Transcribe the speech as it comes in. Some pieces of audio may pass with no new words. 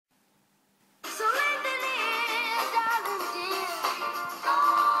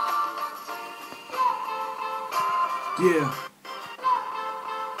Yeah.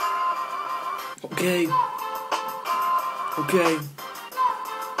 Okay. Okay.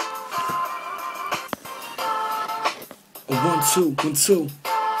 A 1 2 1 2.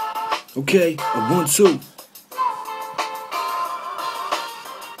 Okay. A 1 2.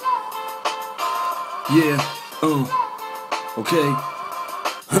 Yeah. Okay.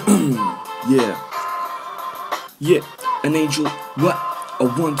 Yeah. Yeah. An angel. What? A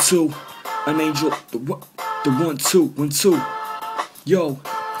 1 2. An angel. The what? The 1 2 1 2. Yo.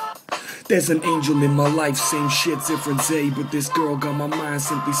 There's an angel in my life, same shit, different day. But this girl got my mind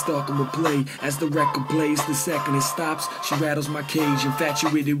simply stuck on replay. As the record plays, the second it stops, she rattles my cage,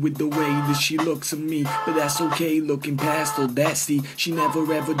 infatuated with the way that she looks at me. But that's okay, looking past all that, see, she never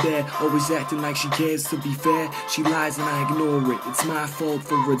ever there, always acting like she cares. To be fair, she lies and I ignore it. It's my fault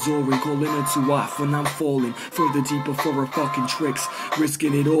for adoring, calling her too often. I'm falling further deeper for her fucking tricks,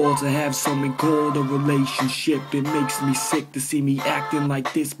 risking it all to have something called a relationship. It makes me sick to see me acting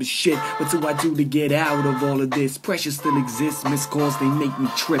like this, but shit, what do I do to get out of all of this? Pressure still exists, missed calls, they make me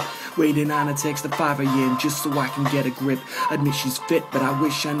trip. Waiting on a text at 5 a.m. just so I can get a grip. Admit she's fit, but I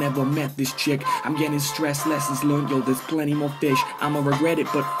wish I never met this chick. I'm getting stressed, lessons learned, yo, there's plenty more fish. I'ma regret it,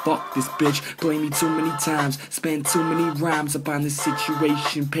 but fuck this bitch. Play me too many times, spend too many rhymes upon this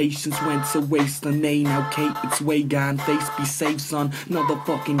situation. Patience went to waste, the name now Kate, it's way gone. Face be safe, son, another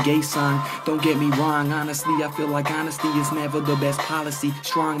fucking gay song. Don't get me wrong, honestly, I feel like honesty is never the best policy.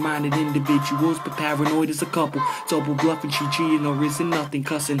 Strong-minded individuals, but paranoid as a couple. Double bluffing, she cheating or is it nothing?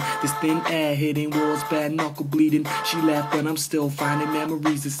 Cussing, this thin air hitting walls, bad knuckle bleeding. She left, but I'm still finding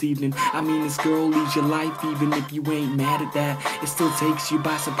memories this evening. I mean, this girl leaves your life, even if you ain't mad at that. It still takes you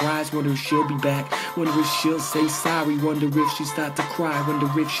by surprise. Wonder if she'll be back. Wonder if she'll say sorry. Wonder if she'll start to cry. Wonder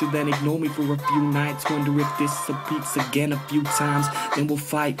if she'll then ignore me for a few nights. Wonder if this repeats again a few times. Then we'll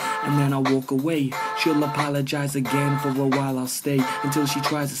fight, and then I'll walk away. She'll apologize again. For a while I'll stay until she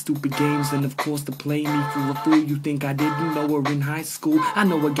tries the stupid games, and of course to play me for a fool. You think I didn't know her in high school? I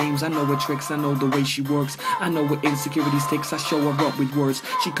know her games, I know her tricks, I know the way she works. I know what insecurities takes, I show her up with words.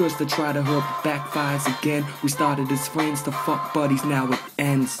 She cursed to try to hurt, but backfires again. We started as friends to fuck buddies, now it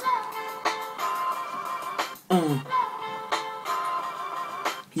ends.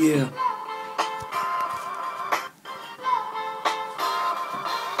 Yeah.